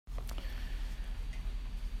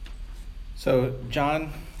So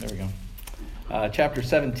John, there we go. Chapter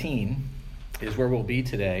 17 is where we'll be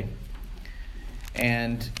today.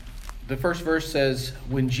 And the first verse says,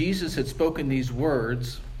 "When Jesus had spoken these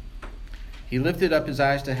words, he lifted up his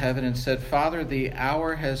eyes to heaven and said, 'Father, the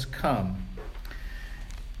hour has come.'"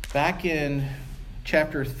 Back in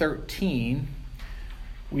chapter 13,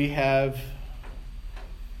 we have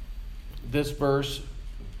this verse,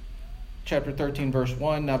 chapter 13, verse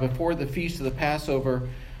 1. "Now before the feast of the Passover,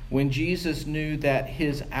 when Jesus knew that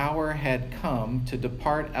his hour had come to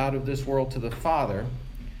depart out of this world to the Father,"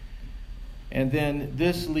 and then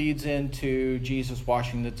this leads into Jesus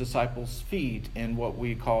washing the disciples' feet in what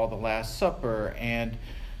we call the Last Supper. And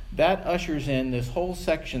that ushers in this whole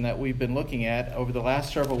section that we've been looking at over the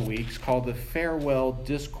last several weeks called the Farewell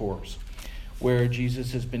Discourse, where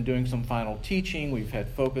Jesus has been doing some final teaching. We've had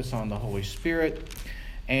focus on the Holy Spirit.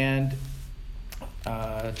 And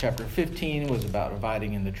chapter 15 was about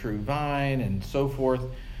abiding in the true vine and so forth.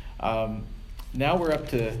 Now we're up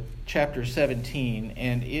to chapter 17,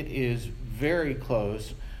 and it is very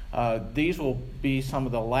close. These will be some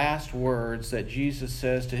of the last words that Jesus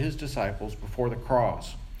says to his disciples before the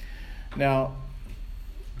cross. Now,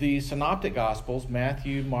 the Synoptic Gospels,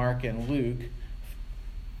 Matthew, Mark, and Luke,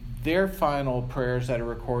 their final prayers that are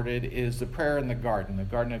recorded is the prayer in the Garden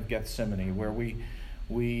of Gethsemane, where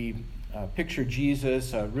we picture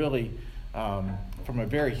Jesus really from a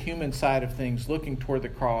very human side of things, looking toward the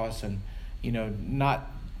cross and,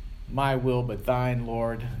 not my will but thine,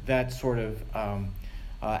 Lord, that sort of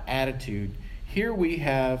attitude. Here we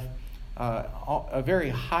have a very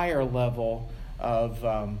higher level of,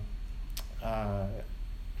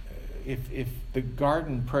 if the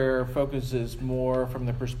garden prayer focuses more from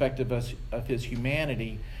the perspective of his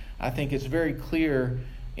humanity, I think it's very clear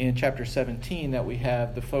in chapter 17 that we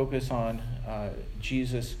have the focus on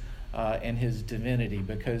Jesus and his divinity,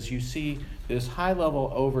 because you see this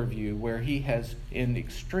high-level overview where he has in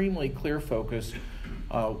extremely clear focus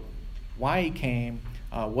why he came,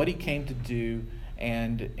 what he came to do,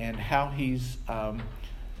 and how he's going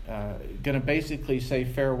to basically say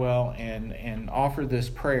farewell and offer this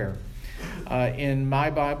prayer. In my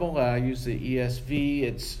Bible, I use the ESV.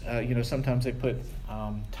 It's sometimes they put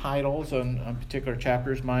titles on particular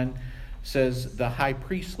chapters. Mine says the high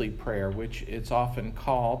priestly prayer, which it's often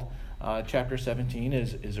called. Chapter 17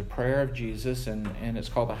 is a prayer of Jesus, and it's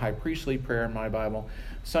called the high priestly prayer in my Bible.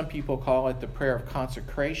 Some people call it the prayer of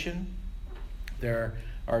consecration. There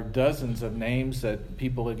are dozens of names that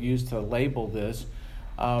people have used to label this.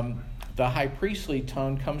 The high priestly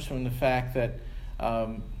tone comes from the fact that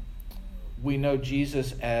we know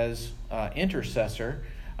Jesus as intercessor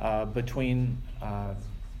between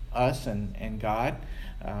us and God.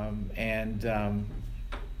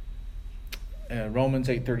 Romans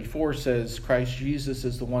 8:34 says Christ Jesus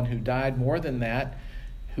is the one who died, more than that,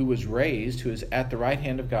 who was raised, who is at the right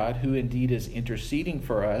hand of God, who indeed is interceding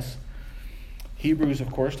for us. Hebrews, of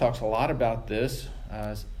course, talks a lot about this.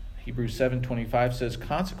 Hebrews 7:25 says,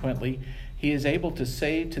 "Consequently, he is able to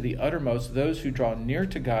save to the uttermost those who draw near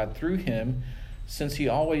to God through him, since he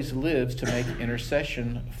always lives to make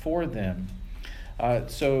intercession for them."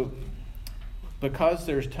 So because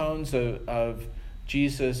there's tones of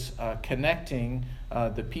Jesus connecting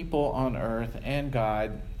the people on earth and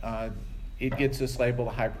God, it gets this label,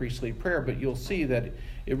 the high priestly prayer. But you'll see that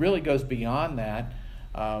it really goes beyond that.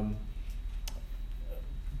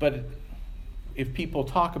 But if people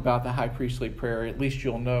talk about the high priestly prayer, at least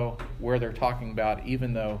you'll know where they're talking about,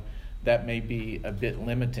 even though that may be a bit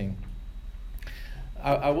limiting.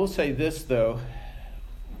 I will say this, though.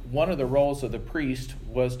 One of the roles of the priest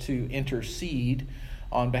was to intercede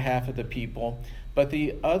on behalf of the people, but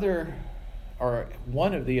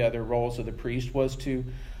one of the other roles of the priest was to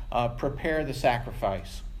prepare the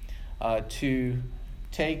sacrifice, to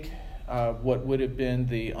take what would have been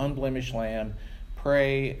the unblemished lamb,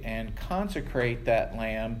 pray and consecrate that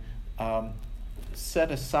lamb,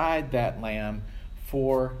 set aside that lamb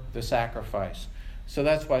for the sacrifice. So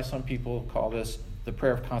that's why some people call this the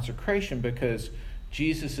prayer of consecration, because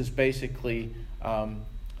Jesus is basically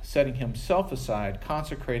setting himself aside,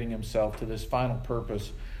 consecrating himself to this final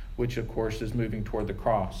purpose, which of course is moving toward the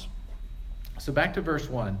cross. So back to verse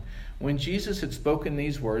 1. When Jesus had spoken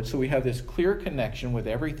these words, so we have this clear connection with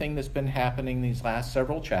everything that's been happening these last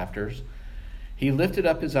several chapters, he lifted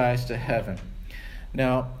up his eyes to heaven.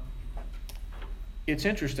 Now, it's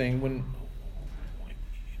interesting when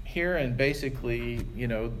here and basically,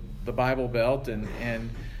 the Bible Belt and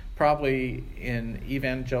probably in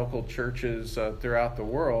evangelical churches throughout the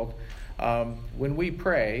world, when we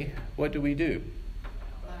pray, what do?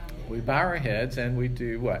 We bow our heads and we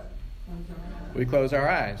do what? We close our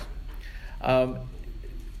eyes.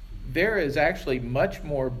 There is actually much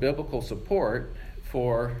more biblical support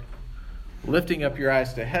for lifting up your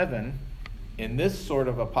eyes to heaven in this sort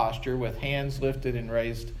of a posture with hands lifted and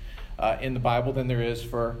raised in the Bible than there is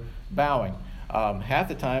for bowing. Half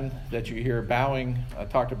the time that you hear bowing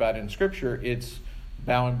talked about in Scripture, it's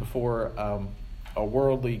bowing before a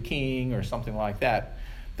worldly king or something like that.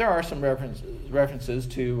 There are some references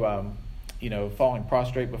to falling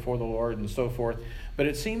prostrate before the Lord and so forth, but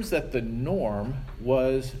it seems that the norm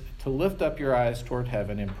was to lift up your eyes toward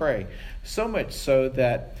heaven and pray. So much so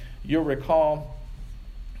that you'll recall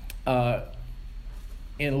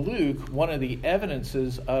in Luke, one of the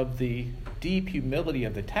evidences of the deep humility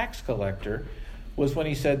of the tax collector was when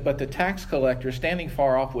he said, "But the tax collector, standing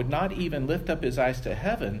far off, would not even lift up his eyes to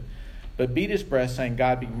heaven, but beat his breast, saying,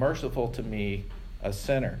 'God, be merciful to me, a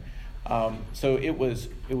sinner.'" So it was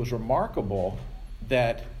remarkable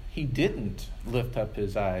that he didn't lift up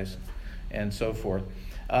his eyes and so forth.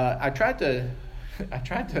 I tried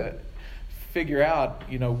to figure out,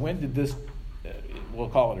 when did this, we'll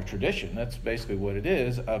call it a tradition. That's basically what it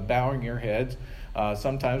is, of bowing your heads.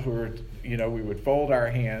 Sometimes we would fold our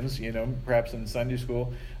hands, perhaps in Sunday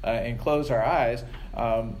school, and close our eyes.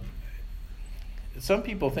 Some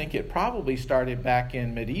people think it probably started back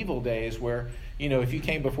in medieval days where, if you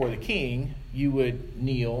came before the king, you would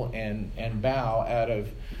kneel and bow out of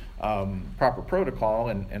proper protocol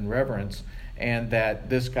and reverence, and that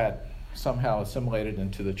this got somehow assimilated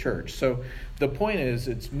into the church. So the point is,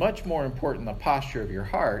 it's much more important the posture of your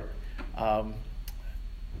heart,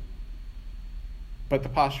 but the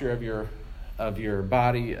posture of your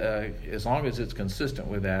body, as long as it's consistent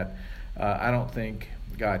with that, I don't think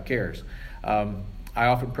God cares. I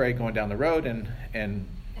often pray going down the road, and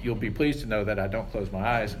you'll be pleased to know that I don't close my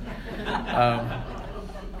eyes.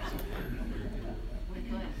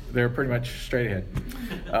 They're pretty much straight ahead.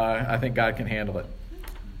 I think God can handle it.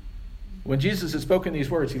 When Jesus had spoken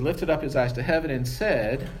these words, he lifted up his eyes to heaven and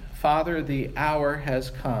said, "Father, the hour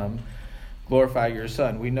has come. Glorify your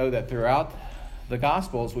Son." We know that throughout the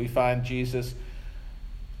Gospels, we find Jesus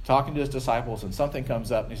talking to his disciples, and something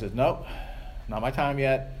comes up, and he says, "Nope, not my time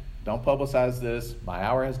yet. Don't publicize this. My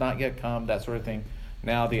hour has not yet come," that sort of thing.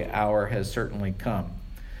 Now the hour has certainly come.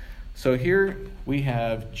 So here we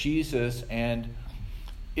have Jesus, and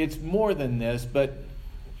it's more than this, but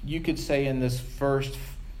you could say in this first,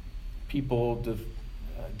 people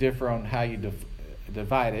differ on how you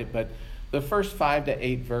divide it, but the first 5 to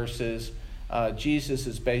 8 verses, Jesus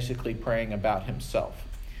is basically praying about himself.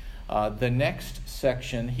 The next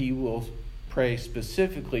section, he will pray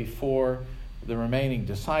specifically for the remaining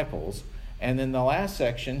disciples. And then the last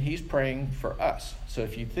section, he's praying for us. So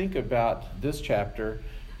if you think about this chapter,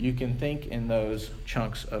 you can think in those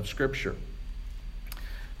chunks of Scripture.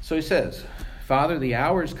 So he says, "Father, the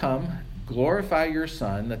hour has come. Glorify your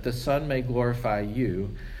Son, that the Son may glorify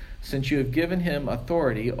you, since you have given him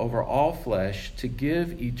authority over all flesh to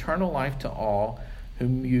give eternal life to all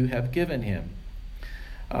whom you have given him."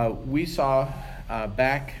 We saw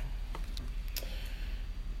back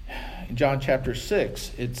in John chapter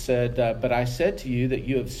 6, it said, "But I said to you that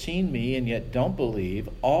you have seen me and yet don't believe.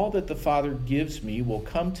 All that the Father gives me will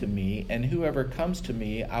come to me, and whoever comes to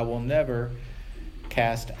me I will never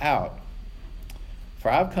cast out. For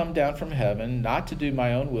I've come down from heaven, not to do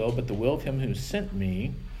my own will, but the will of him who sent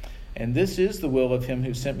me. And this is the will of him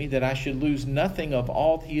who sent me, that I should lose nothing of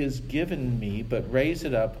all he has given me, but raise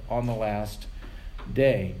it up on the last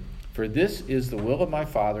day. For this is the will of my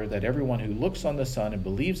Father, that everyone who looks on the Son and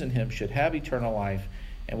believes in him should have eternal life,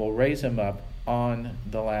 and will raise him up on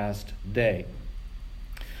the last day."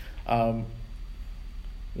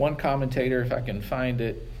 One commentator, if I can find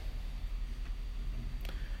it,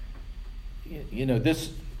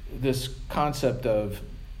 this concept of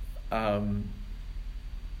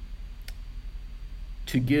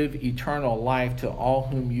to give eternal life to all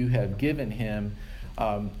whom you have given him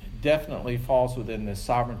definitely falls within the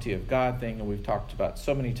sovereignty of God thing, and we've talked about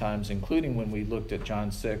so many times, including when we looked at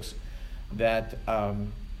John 6, that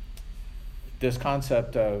this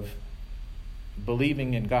concept of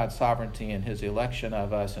believing in God's sovereignty and his election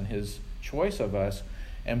of us and his choice of us,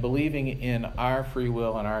 and believing in our free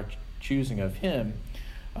will and our choosing of him.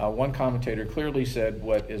 One commentator clearly said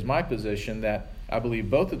what is my position, that I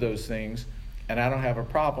believe both of those things, and I don't have a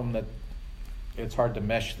problem that it's hard to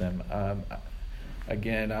mesh them.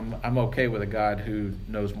 Again, I'm okay with a God who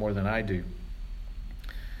knows more than I do.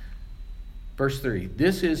 Verse 3,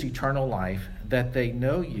 "This is eternal life, that they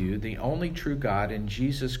know you, the only true God, and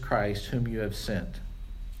Jesus Christ, whom you have sent."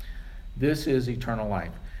 This is eternal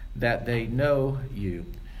life, that they know you.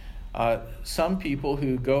 Some people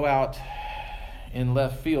who go out in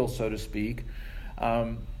left field, so to speak,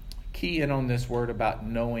 key in on this word about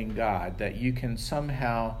knowing God, that you can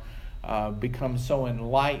somehow become so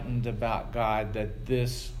enlightened about God that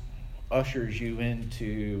this ushers you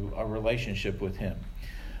into a relationship with him.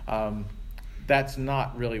 That's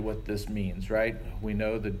not really what this means, right? We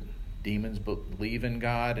know that demons believe in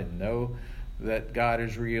God and know that God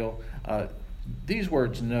is real. These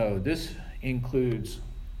words know, this includes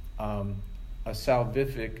a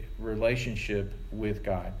salvific relationship with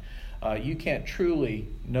God. You can't truly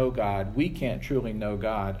know God. We can't truly know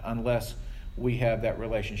God unless we have that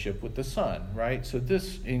relationship with the Son, right? So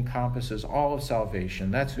this encompasses all of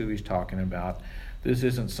salvation. That's who he's talking about. This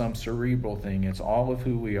isn't some cerebral thing. It's all of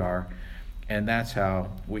who we are, and that's how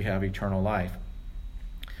we have eternal life.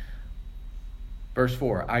 Verse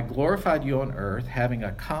 4, I glorified you on earth, having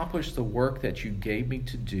accomplished the work that you gave me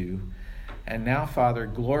to do. And now, Father,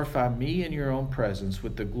 glorify me in your own presence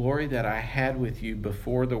with the glory that I had with you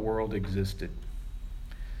before the world existed.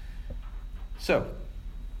 So,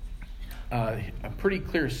 a pretty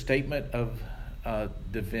clear statement of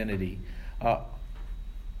divinity.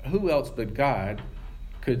 Who else but God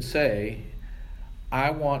could say,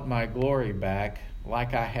 I want my glory back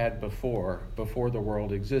like I had before the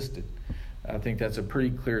world existed? I think that's a pretty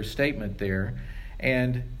clear statement there.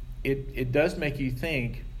 And it does make you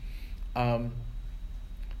think,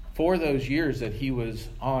 for those years that he was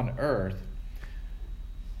on earth,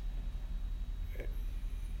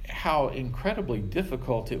 how incredibly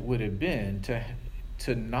difficult it would have been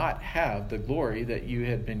to not have the glory that you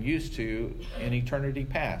had been used to in eternity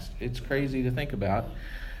past. It's crazy to think about,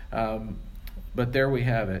 but there we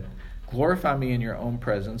have it. Glorify me in your own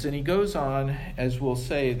presence. And he goes on, as we'll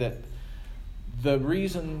say, that the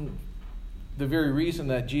very reason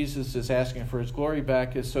that Jesus is asking for his glory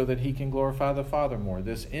back is so that he can glorify the Father more.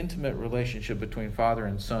 This intimate relationship between Father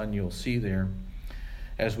and Son, you'll see there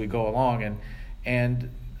as we go along. And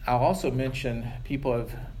I'll also mention, people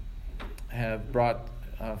have brought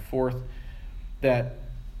forth that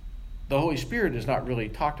the Holy Spirit is not really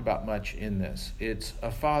talked about much in this. It's a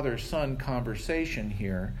father-son conversation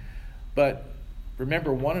here. But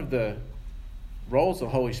remember, one of the roles of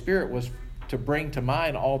the Holy Spirit was to bring to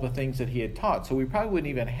mind all the things that he had taught. So we probably wouldn't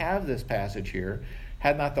even have this passage here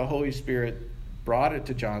had not the Holy Spirit brought it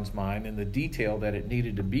to John's mind in the detail that it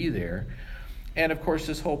needed to be there. And of course,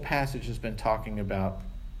 this whole passage has been talking about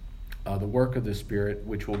the work of the Spirit,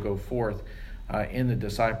 which will go forth in the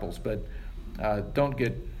disciples. But don't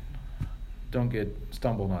get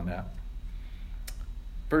stumbled on that.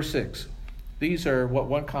 Verse 6. These are what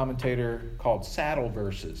one commentator called saddle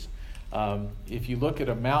verses. If you look at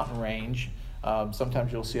a mountain range,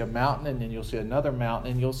 sometimes you'll see a mountain and then you'll see another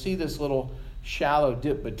mountain, and you'll see this little shallow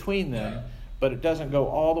dip between them, but it doesn't go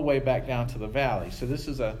all the way back down to the valley. So this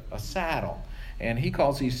is a saddle. And he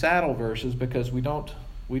calls these saddle verses because we don't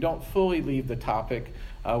fully leave the topic.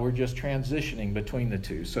 We're just transitioning between the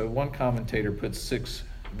two. So one commentator puts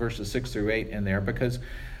verses 6 through 8 in there because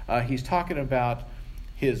he's talking about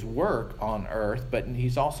his work on earth, but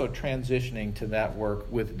he's also transitioning to that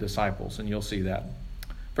work with disciples, and you'll see that.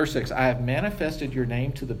 Verse 6, I have manifested your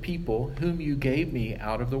name to the people whom you gave me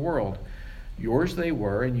out of the world. Yours they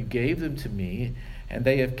were, and you gave them to me, and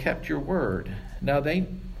they have kept your word. Now they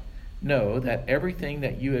know that everything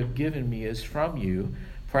that you have given me is from you,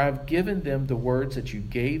 for I have given them the words that you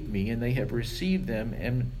gave me, and they have received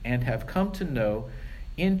them and have come to know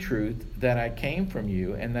in truth that I came from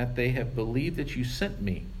you, and that they have believed that you sent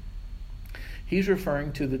me. He's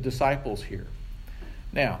referring to the disciples here.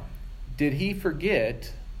 Now, did he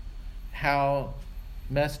forget how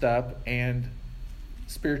messed up and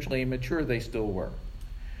spiritually immature they still were?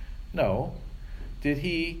 No. Did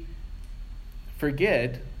he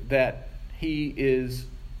forget that he is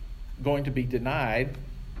going to be denied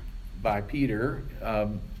by Peter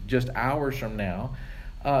just hours from now?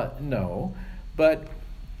 No. But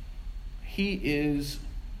he is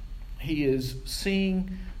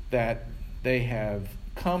seeing that they have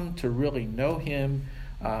come to really know him,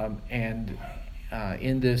 and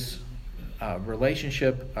in this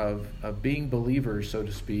relationship of being believers, so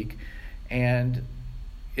to speak. And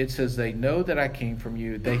it says, they know that I came from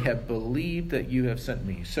you. They have believed that you have sent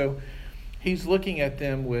me. So he's looking at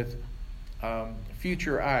them with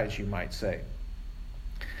future eyes, you might say.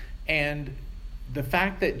 And the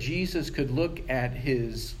fact that Jesus could look at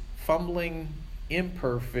his fumbling,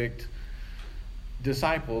 imperfect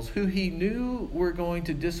disciples, who he knew were going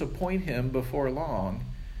to disappoint him before long,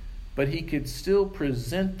 but he could still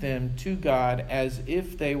present them to God as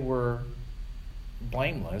if they were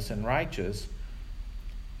blameless and righteous,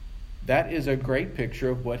 that is a great picture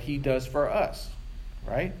of what he does for us,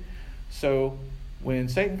 right? So when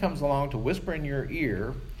Satan comes along to whisper in your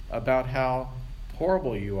ear about how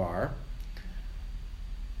horrible you are,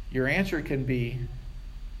 your answer can be,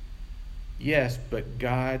 yes, but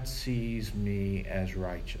God sees me as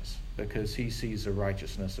righteous, because he sees the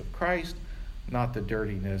righteousness of Christ, not the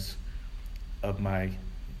dirtiness of my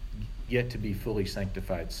yet to be fully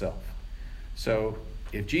sanctified self. So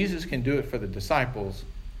if Jesus can do it for the disciples,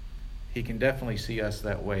 he can definitely see us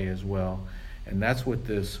that way as well. And that's what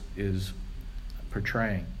this is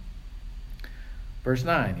portraying. Verse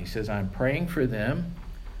 9, he says, I'm praying for them.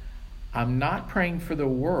 I'm not praying for the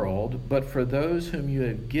world, but for those whom you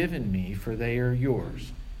have given me, for they are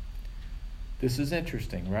yours. This is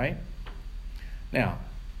interesting, right? Now,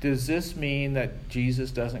 does this mean that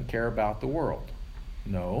Jesus doesn't care about the world?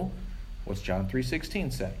 No. What's John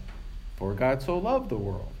 3:16 say? For God so loved the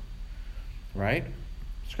world. Right?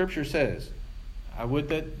 Scripture says, I would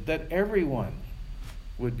that everyone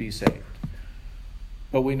would be saved.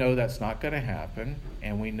 But we know that's not going to happen.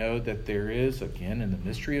 And we know that there is, again, in the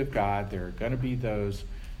mystery of God, there are going to be those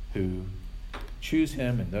who choose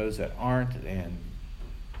him and those that aren't. And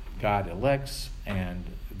God elects. And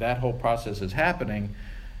that whole process is happening.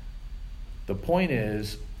 The point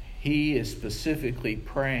is, he is specifically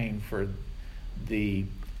praying for the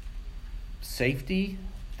safety,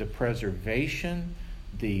 the preservation,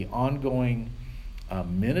 the ongoing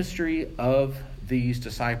ministry of these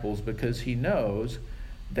disciples, because he knows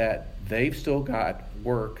that they've still got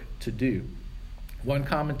work to do. One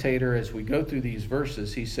commentator, as we go through these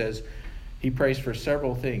verses, he says he prays for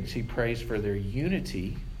several things. He prays for their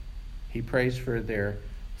unity, he prays for their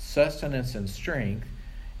sustenance and strength,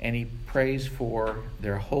 and he prays for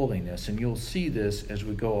their holiness. And you'll see this as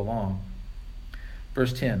we go along.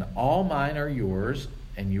 Verse 10, all mine are yours,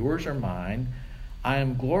 and yours are mine. I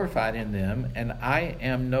am glorified in them, and I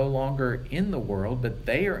am no longer in the world, but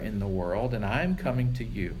they are in the world, and I am coming to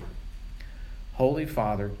you. Holy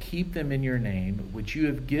Father, keep them in your name, which you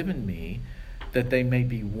have given me, that they may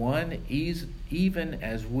be one, even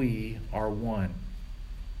as we are one.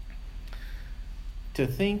 To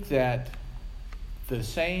think that the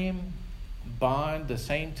same bond, the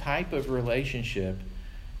same type of relationship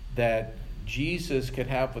that Jesus could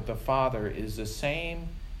have with the Father is the same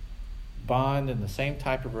bond and the same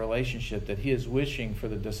type of relationship that he is wishing for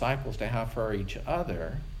the disciples to have for each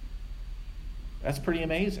other, that's pretty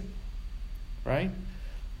amazing, right?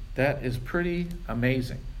 That is pretty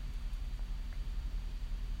amazing.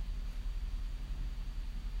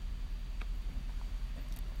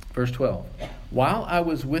 Verse 12, while I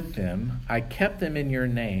was with them, I kept them in your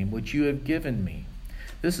name, which you have given me.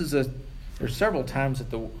 There's several times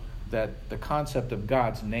that the concept of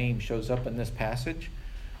God's name shows up in this passage.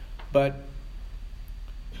 But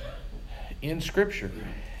in Scripture,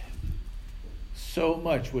 so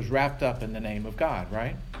much was wrapped up in the name of God,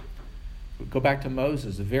 right? We go back to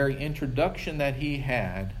Moses. The very introduction that he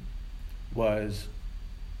had was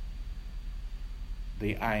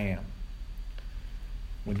the I am.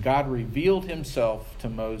 When God revealed himself to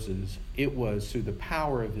Moses, it was through the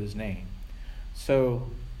power of his name. So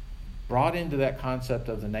brought into that concept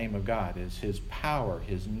of the name of God is his power,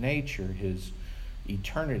 his nature, his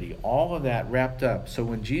eternity, all of that wrapped up. So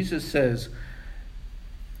when Jesus says,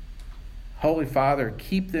 Holy Father,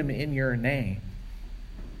 keep them in your name,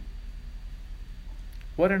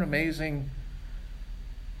 what an amazing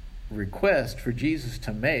request for Jesus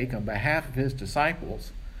to make on behalf of his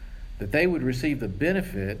disciples, that they would receive the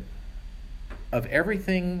benefit of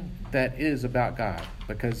everything that is about God,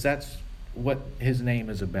 because that's what his name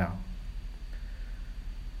is about.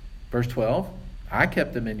 Verse 12, I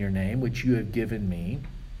kept them in your name, which you have given me.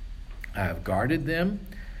 I have guarded them.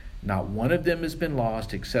 Not one of them has been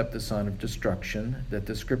lost except the son of destruction, that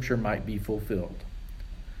the scripture might be fulfilled.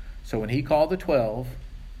 So when he called the 12,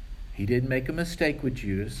 he didn't make a mistake with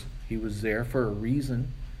Judas. He was there for a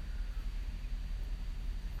reason,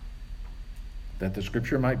 that the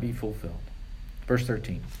scripture might be fulfilled. Verse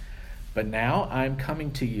 13, but now I am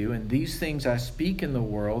coming to you, and these things I speak in the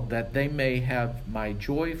world, that they may have my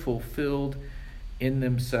joy fulfilled in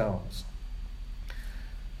themselves.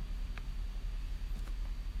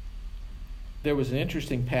 There was an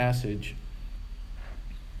interesting passage.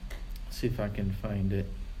 Let's see if I can find it.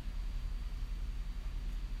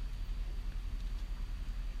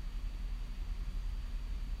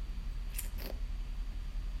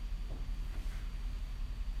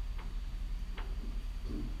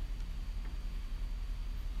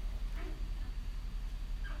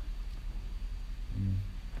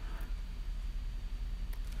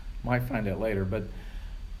 Might find it later, but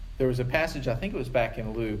there was a passage, I think it was back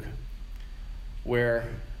in Luke, where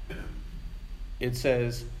it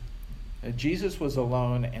says, Jesus was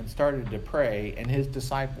alone and started to pray, and his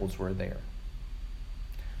disciples were there.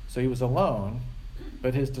 So he was alone,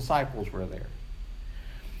 but his disciples were there.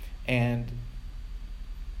 And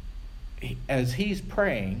as he's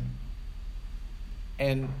praying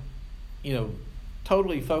and,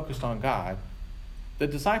 totally focused on God, the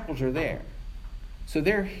disciples are there. So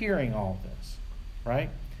they're hearing all this, right?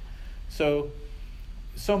 So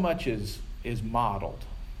much is modeled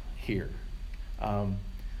here.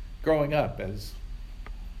 Growing up, as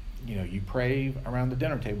you pray around the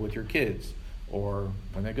dinner table with your kids, or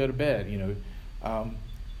when they go to bed,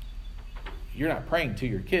 you're not praying to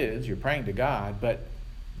your kids, you're praying to God, but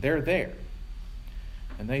they're there.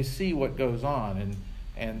 And they see what goes on,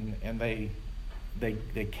 and they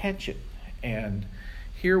catch it. And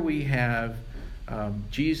here we have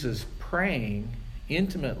Jesus praying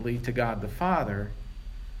intimately to God the Father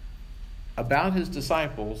about his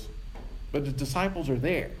disciples, but the disciples are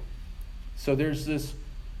there. So there's this,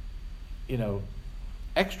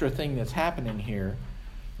 extra thing that's happening here.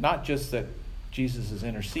 Not just that Jesus is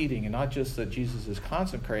interceding, and not just that Jesus is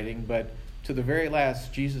consecrating, but to the very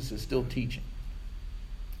last, Jesus is still teaching.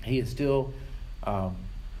 He is still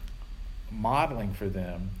modeling for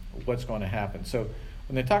them what's going to happen. So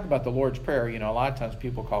when they talk about the Lord's Prayer, a lot of times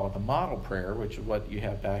people call it the model prayer, which is what you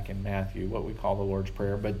have back in Matthew, what we call the Lord's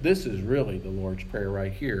Prayer. But this is really the Lord's Prayer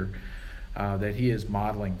right here that he is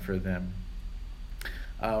modeling for them.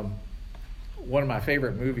 One of my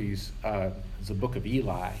favorite movies is The Book of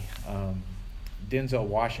Eli. Denzel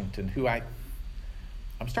Washington, who I'm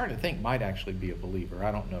starting to think might actually be a believer.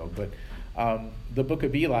 I don't know. But The Book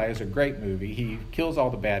of Eli is a great movie. He kills all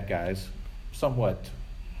the bad guys, somewhat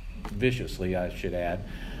viciously, I should add.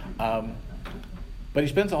 But he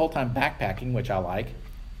spends the whole time backpacking, which I like.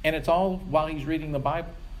 And it's all while he's reading the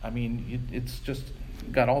Bible. I mean, it's just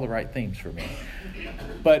got all the right themes for me.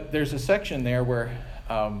 But there's a section there where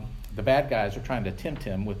the bad guys are trying to tempt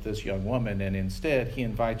him with this young woman, and instead he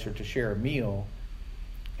invites her to share a meal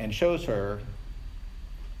and shows her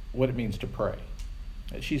what it means to pray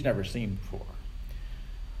that she's never seen before.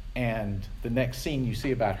 And the next scene you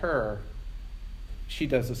see about her, she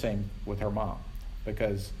does the same with her mom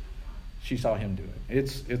because she saw him do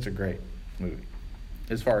it. It's a great movie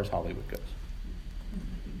as far as Hollywood goes.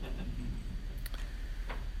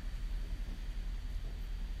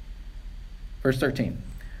 Verse 13.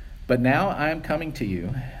 But now I am coming to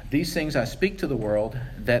you. These things I speak to the world,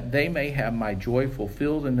 that they may have my joy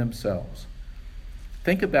fulfilled in themselves.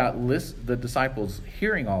 Think about the disciples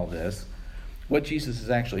hearing all this, what Jesus is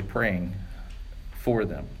actually praying for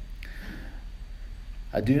them.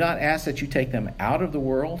 I do not ask that you take them out of the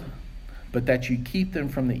world, but that you keep them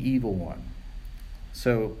from the evil one.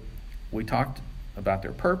 So we talked about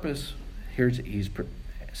their purpose. He's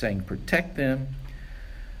saying protect them.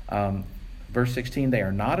 Verse 16, they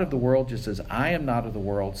are not of the world, just as I am not of the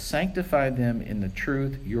world. Sanctify them in the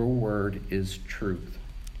truth. Your word is truth.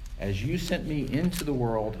 As you sent me into the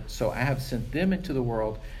world, so I have sent them into the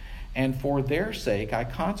world. And for their sake, I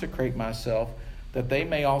consecrate myself, that they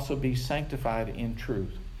may also be sanctified in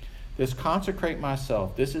truth. This consecrate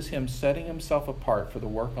myself, this is him setting himself apart for the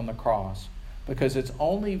work on the cross. Because it's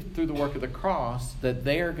only through the work of the cross that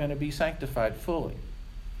they are going to be sanctified fully.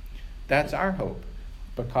 That's our hope.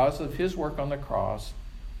 Because of his work on the cross,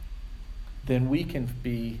 then we can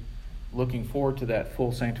be looking forward to that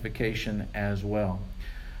full sanctification as well.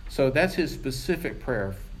 So that's his specific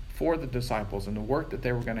prayer for the disciples and the work that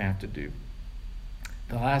they were going to have to do.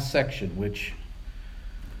 The last section, which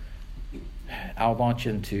I'll launch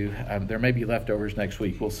into, there may be leftovers next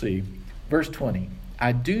week, we'll see. Verse 20,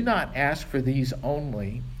 I do not ask for these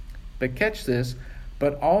only, but catch this,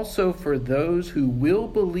 but also for those who will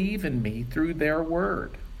believe in me through their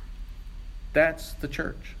word. That's the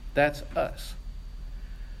church. That's us.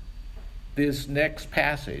 This next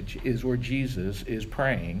passage is where Jesus is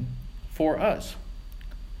praying for us.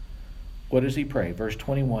 What does he pray? Verse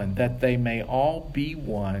 21, that they may all be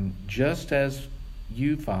one, just as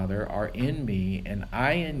you, Father, are in me and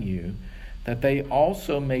I in you, that they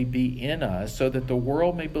also may be in us, so that the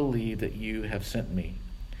world may believe that you have sent me.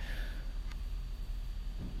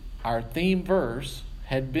 Our theme verse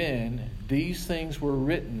had been, these things were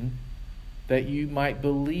written that you might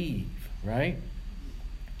believe, right?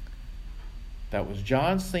 That was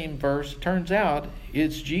John's theme verse. Turns out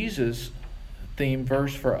it's Jesus' theme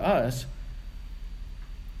verse for us,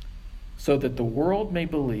 so that the world may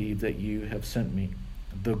believe that you have sent me.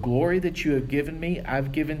 The glory that you have given me,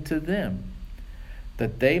 I've given to them,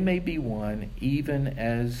 that they may be one, even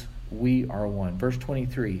as we are one. Verse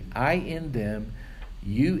 23, I in them,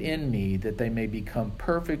 you in me, that they may become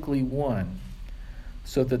perfectly one,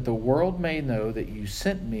 so that the world may know that you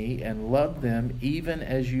sent me and loved them even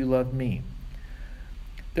as you loved me.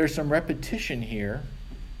 There's some repetition here.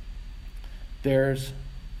 There's,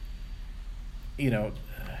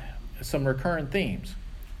 some recurrent themes.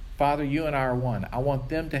 Father, you and I are one. I want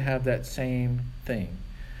them to have that same thing.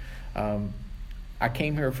 I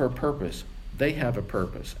came here for a purpose. They have a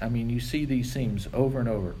purpose. You see these themes over and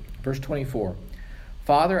over. Verse 24.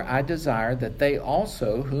 Father, I desire that they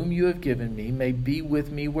also, whom you have given me, may be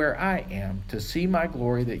with me where I am, to see my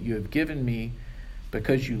glory that you have given me,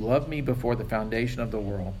 because you loved me before the foundation of the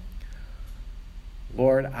world.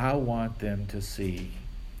 Lord, I want them to see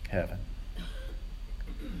heaven.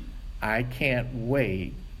 I can't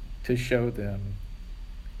wait to show them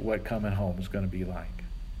what coming home is going to be like.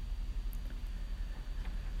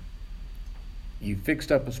 You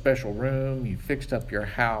fixed up a special room, you fixed up your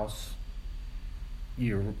house,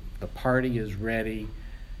 the party is ready,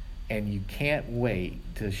 and you can't wait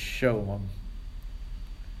to show them.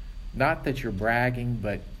 Not that you're bragging,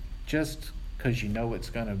 but just because you know it's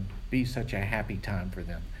going to be such a happy time for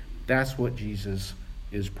them. That's what Jesus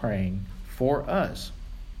is praying for us.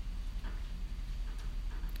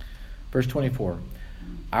 Verse 24.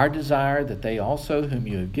 Our desire that they also, whom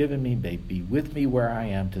you have given me, may be with me where I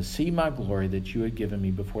am, to see my glory that you had given me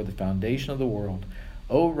before the foundation of the world.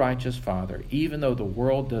 O righteous Father, even though the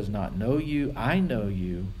world does not know you, I know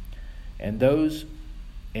you, and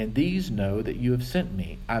these know that you have sent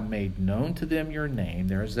me. I made known to them your name.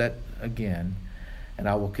 There's that again. And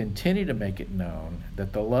I will continue to make it known,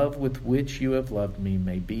 that the love with which you have loved me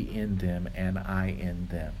may be in them and I in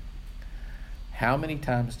them. How many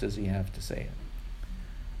times does he have to say it?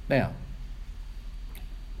 Now,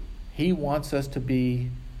 he wants us to be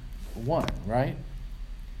one, right?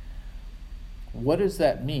 What does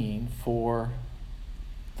that mean for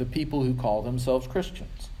the people who call themselves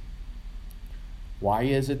Christians? Why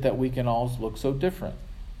is it that we can all look so different?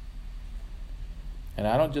 And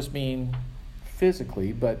I don't just mean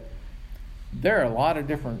physically, but there are a lot of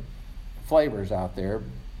different flavors out there,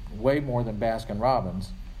 way more than Baskin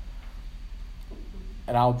Robbins.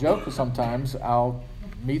 And I'll joke sometimes, I'll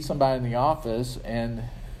meet somebody in the office and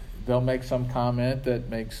they'll make some comment that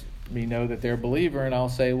makes me know that they're a believer, and I'll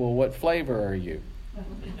say, well, what flavor are you?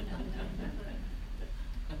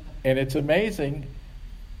 And it's amazing,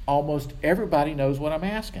 almost everybody knows what I'm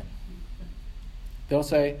asking. They'll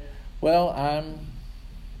say, well, I'm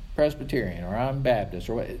Presbyterian, or I'm Baptist,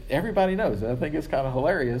 or what. Everybody knows. I think it's kind of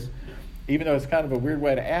hilarious. Even though it's kind of a weird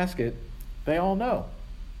way to ask it, they all know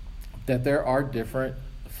that there are different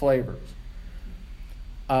flavors.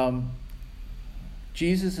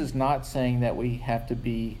 Jesus is not saying that we have to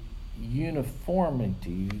be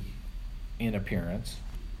uniformity in appearance,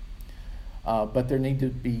 but there need to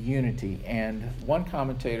be unity. And one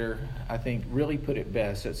commentator, I think, really put it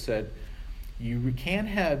best. It said, you can't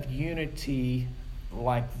have unity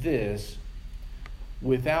like this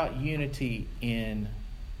without unity in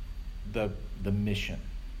the mission,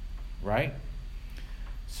 right?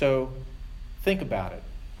 So think about it.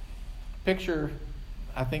 Picture,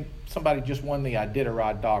 I think somebody just won the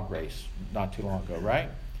Iditarod dog race not too long ago, right?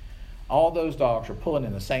 All those dogs are pulling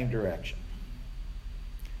in the same direction.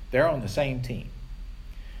 They're on the same team.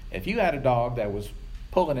 If you had a dog that was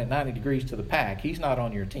pulling at 90 degrees to the pack, he's not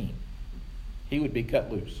on your team. He would be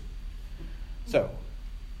cut loose. So,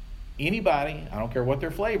 anybody, I don't care what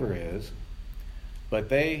their flavor is,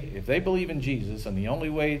 but if they believe in Jesus, and the only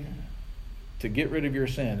way to get rid of your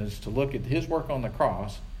sin is to look at his work on the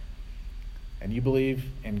cross, and you believe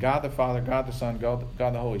in God the Father, God the Son, God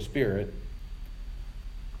the Holy Spirit,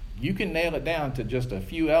 you can nail it down to just a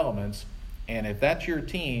few elements, and if that's your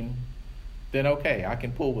team, then okay, I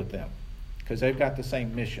can pull with them, because they've got the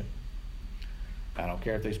same mission. I don't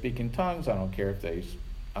care if they speak in tongues, I don't care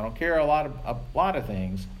a lot of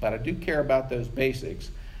things, but I do care about those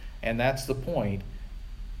basics, and that's the point.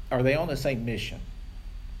 Are they on the same mission?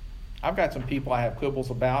 I've got some people I have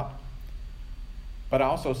quibbles about, but I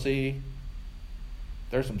also see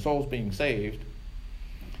there's some souls being saved.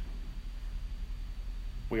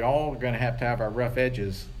 We all are going to have our rough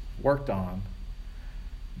edges worked on,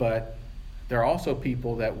 but there are also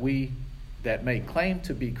people that may claim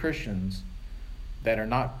to be Christians that are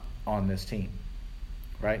not on this team,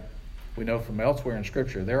 right? We know from elsewhere in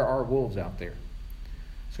Scripture there are wolves out there,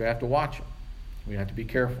 so we have to watch them. We have to be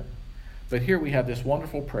careful. But here we have this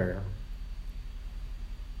wonderful prayer.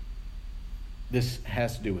 This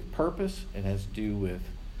has to do with purpose. It has to do with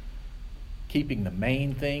keeping the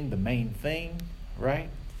main thing, right?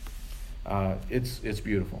 It's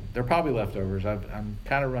beautiful. They're probably leftovers. I'm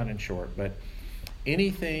kind of running short, but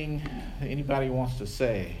anything anybody wants to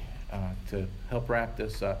say to help wrap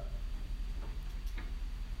this up.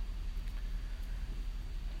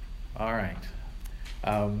 All right.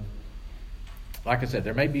 Like I said,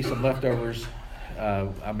 there may be some leftovers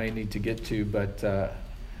I may need to get to, but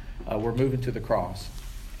we're moving to the cross.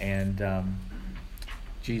 And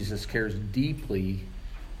Jesus cares deeply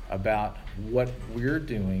about what we're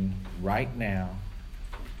doing right now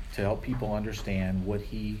to help people understand what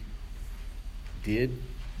he did,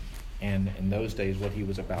 and in those days what he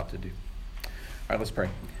was about to do. All right, let's pray.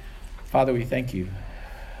 Father, we thank you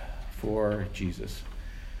for Jesus,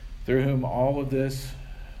 through whom all of this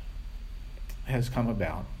has come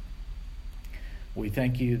about. We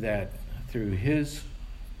thank you that through his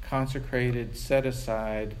consecrated, set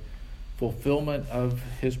aside fulfillment of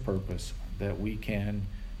his purpose, that we can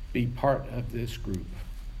be part of this group,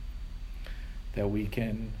 that we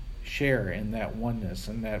can share in that oneness,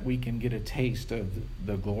 and that we can get a taste of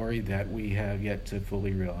the glory that we have yet to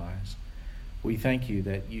fully realize. We thank you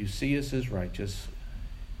that you see us as righteous,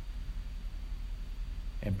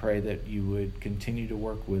 and pray that you would continue to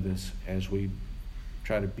work with us as we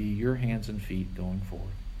try to be your hands and feet going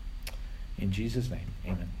forward. In Jesus' name,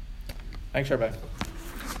 amen. Thanks, everybody.